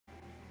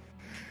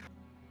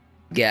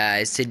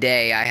Guys,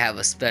 today I have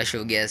a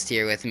special guest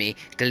here with me,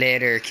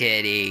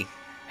 Glitterkitty.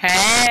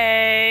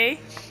 Hey!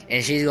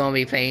 And she's gonna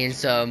be playing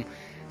some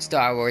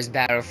Star Wars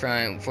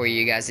Battlefront for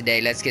you guys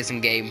today. Let's get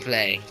some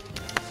gameplay.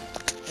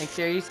 Make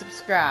sure you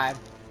subscribe.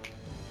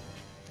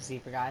 See,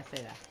 forgot to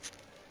say that.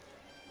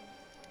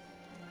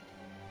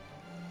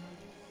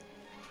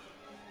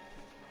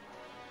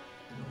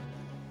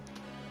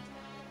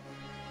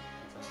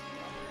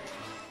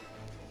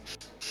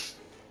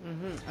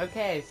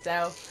 Okay,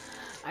 so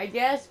I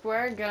guess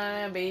we're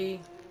gonna be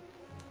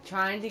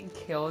trying to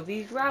kill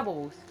these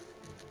rebels.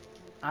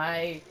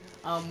 I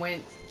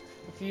went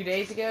a few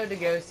days ago to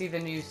go see the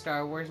new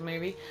Star Wars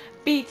movie,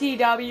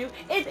 BTW.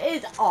 It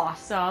is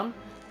awesome.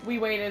 We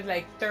waited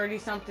like 30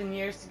 something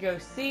years to go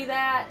see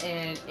that,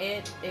 and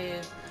it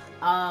is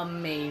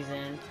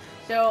amazing.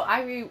 So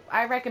I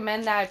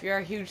recommend that if you're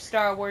a huge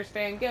Star Wars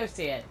fan, go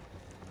see it.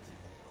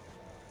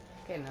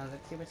 Okay, now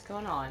let's see what's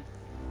going on.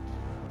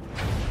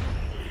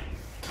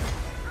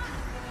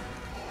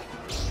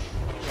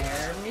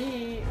 Dare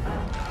me. I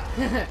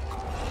like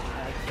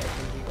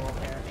catching people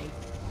apparently.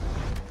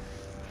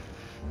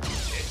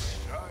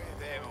 Destroy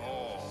them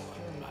all,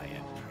 my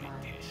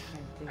apprentice.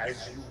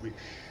 As you wish,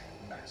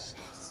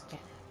 master.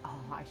 Oh,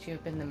 I should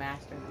have been the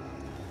master.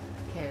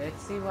 Okay,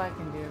 let's see what I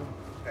can do.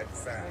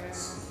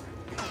 Advance.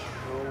 No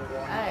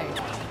Hey. I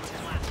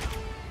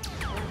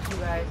want you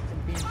guys to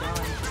be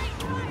done.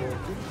 Your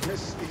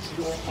weakness is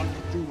your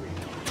undoing.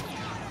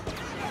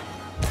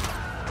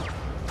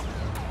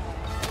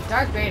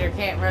 Darth Vader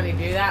can't really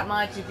do that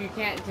much. If you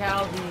can't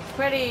tell, he's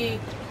pretty,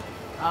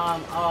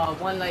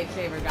 one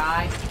lightsaber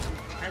guy.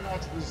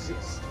 Cannot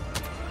resist.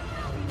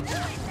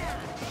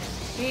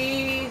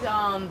 He's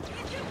not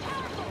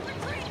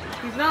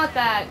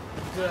that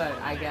good,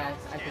 I guess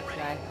I could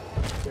say.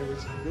 There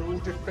is no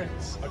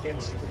defense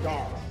against the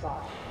dark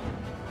side.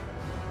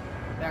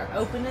 They're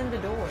opening the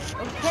door.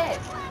 Okay.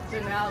 So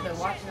now they're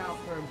watching out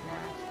for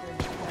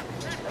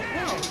blasters.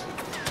 Okay.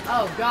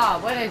 Oh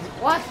God, what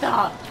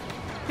the?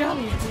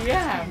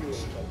 WTF? Feel the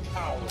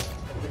power of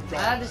the Am I dark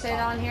allowed to say that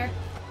side. on here?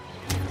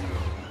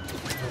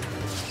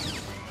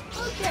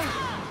 Okay.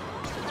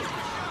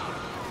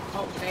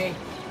 Oh, hey.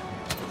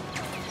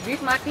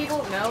 These my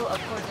people? No,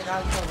 of course I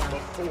gotta kill The them.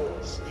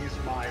 force is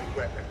my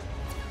weapon.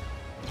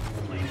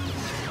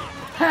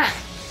 Ha!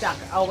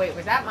 Sucker. Oh wait,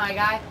 was that my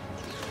guy?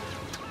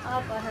 Oh, I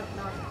hope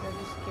not, because I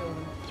just killed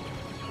him.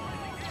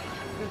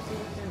 Let's go see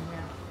what's in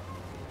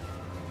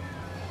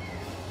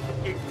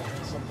here.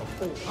 Ignorance of the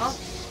force Huh?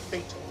 is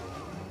fatal.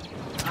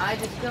 I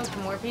just killed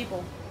some more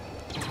people.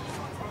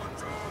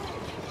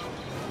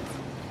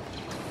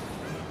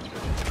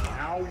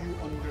 Now you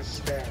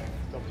understand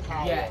the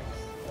power Yes.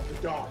 of the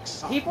dark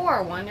side. People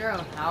are wondering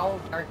how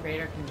Darth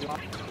Vader can do it.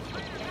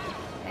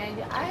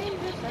 And I'm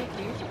just like,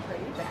 he's a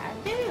pretty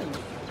bad dude.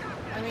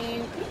 I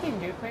mean, he can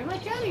do pretty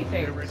much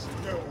anything. There is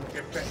no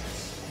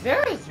defense.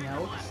 There is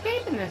no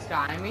escaping this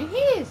guy. I mean, he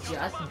is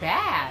just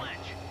bad.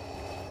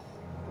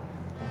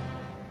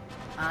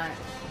 I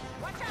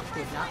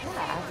did not know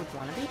that. I was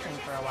want to beat him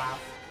for a while.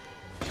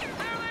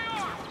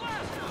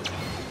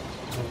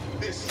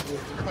 This will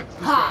cut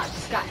you Ha! down.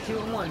 Just got 2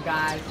 in 1,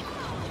 guys.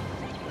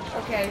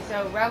 Okay,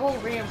 so Rebel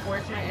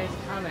reinforcement is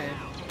coming.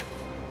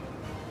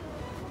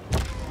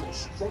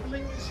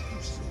 Struggling is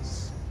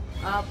useless.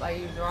 Up, I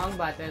used the wrong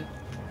button.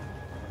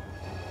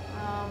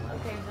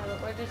 Okay, so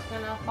we're just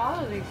gonna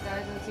follow these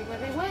guys and see where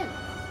they went.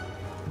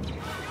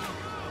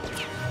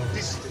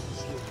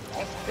 Distance will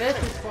not This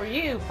is for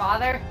you,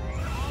 father.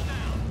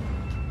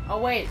 Oh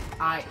wait,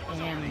 I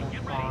am the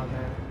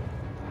father.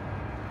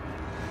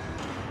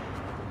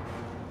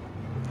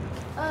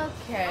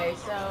 Okay,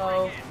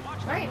 so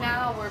right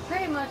now we're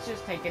pretty much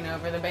just taking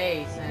over the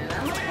base, and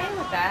I'm okay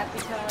with that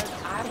because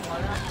I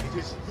wanna It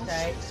is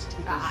say useless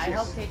to I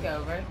helped resist. take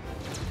over.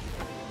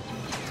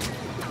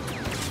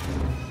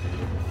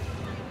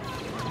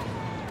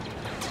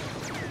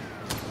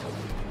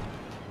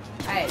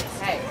 Hey,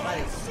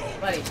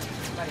 buddy.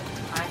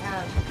 I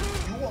have.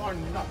 You are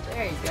nothing.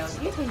 There you go.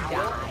 You can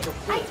die.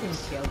 I can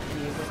kill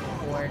you with the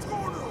force.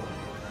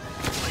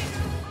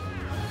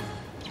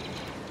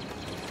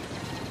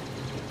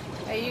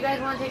 Hey, you guys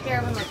want to take care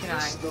of him or can I?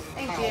 It's the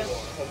Thank power you.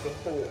 of the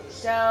force.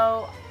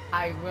 So,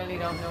 I really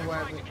don't know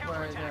where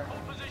they're.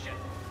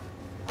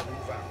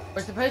 Move out.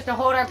 We're supposed to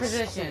hold our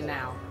position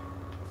now.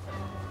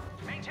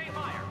 Maintain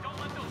fire. Don't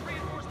let those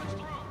reinforcements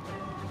through.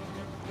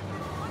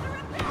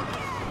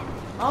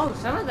 Oh,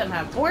 some of them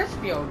have force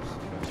fields.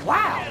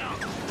 Wow.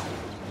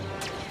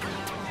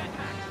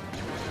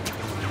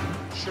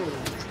 Choose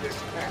this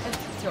path.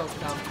 Let's kill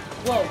some.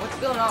 Whoa, what's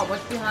going on?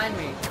 What's behind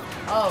me?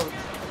 Oh,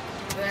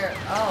 they're.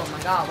 Oh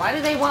my God. Why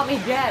do they want me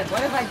dead?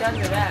 What have I done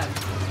to them?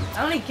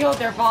 I only killed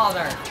their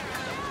father.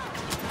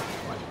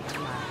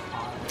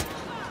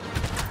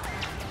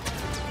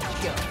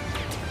 Kill.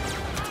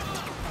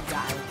 You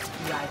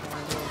guys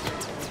want to do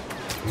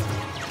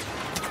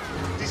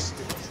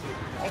Distance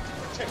will not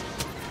protect you.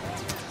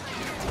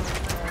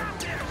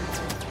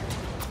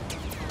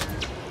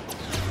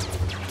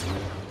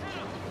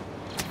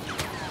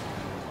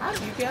 How'd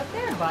you get up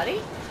there,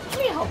 buddy? Let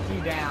me help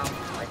you down.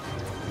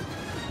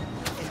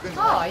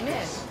 Oh, I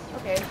missed.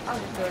 Okay, I'll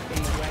just do it the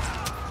easy way.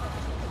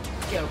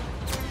 Go.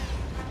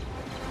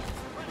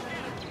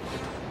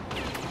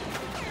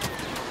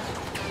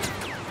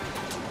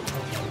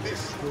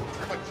 This will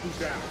cut you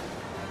down.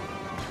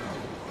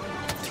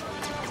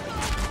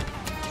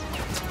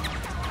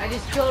 I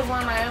just killed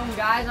one of my own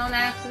guys on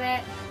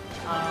accident.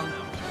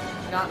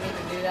 Not mean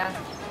to do that.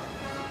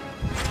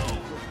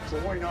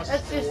 Join us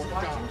Let's just or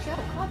watch die. him chill.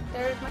 Oh,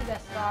 there's my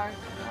Death Star.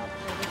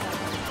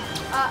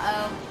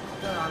 Uh-oh.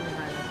 What's going on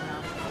behind us now?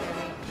 Hear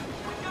me?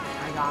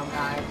 I got him,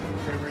 guys.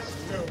 There is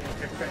no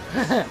defense.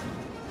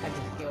 I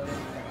just killed him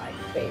for, like,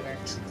 favor.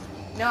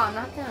 No, I'm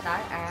not gonna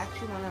die. I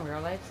actually want a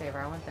real lightsaber.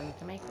 I want them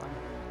to make one.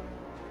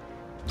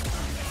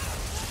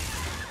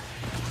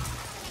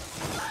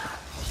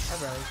 I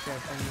really should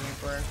have been the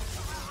Emperor.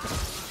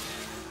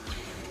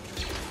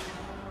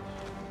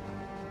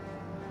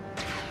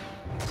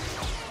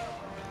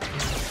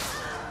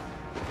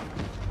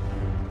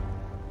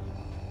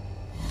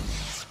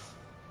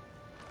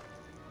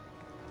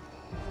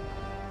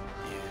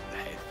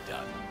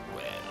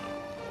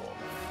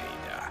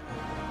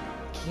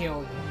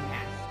 Kill you,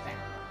 master.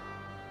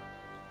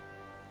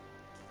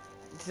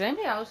 Does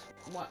anybody else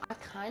want? I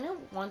kind of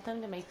want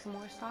them to make some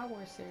more Star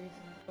Wars series.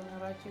 I don't know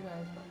about you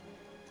guys, but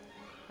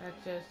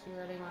that's just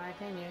really my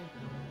opinion.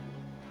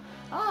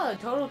 Oh, the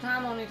total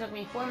time only took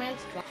me 4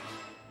 minutes.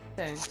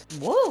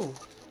 Whoa!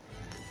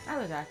 That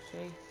was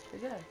actually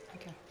pretty good.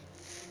 Okay.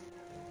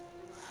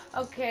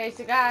 Okay,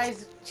 so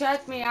guys,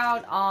 check me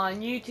out on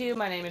YouTube.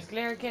 My name is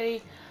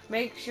glitterkitty.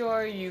 Make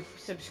sure you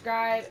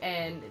subscribe,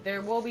 and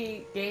there will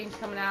be games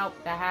coming out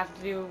that have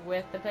to do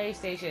with the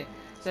PlayStation.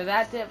 So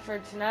that's it for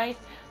tonight.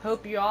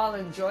 Hope you all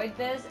enjoyed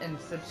this, and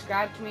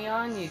subscribe to me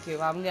on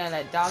YouTube. I'm gonna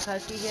let Dog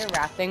Husky here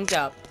wrap things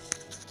up.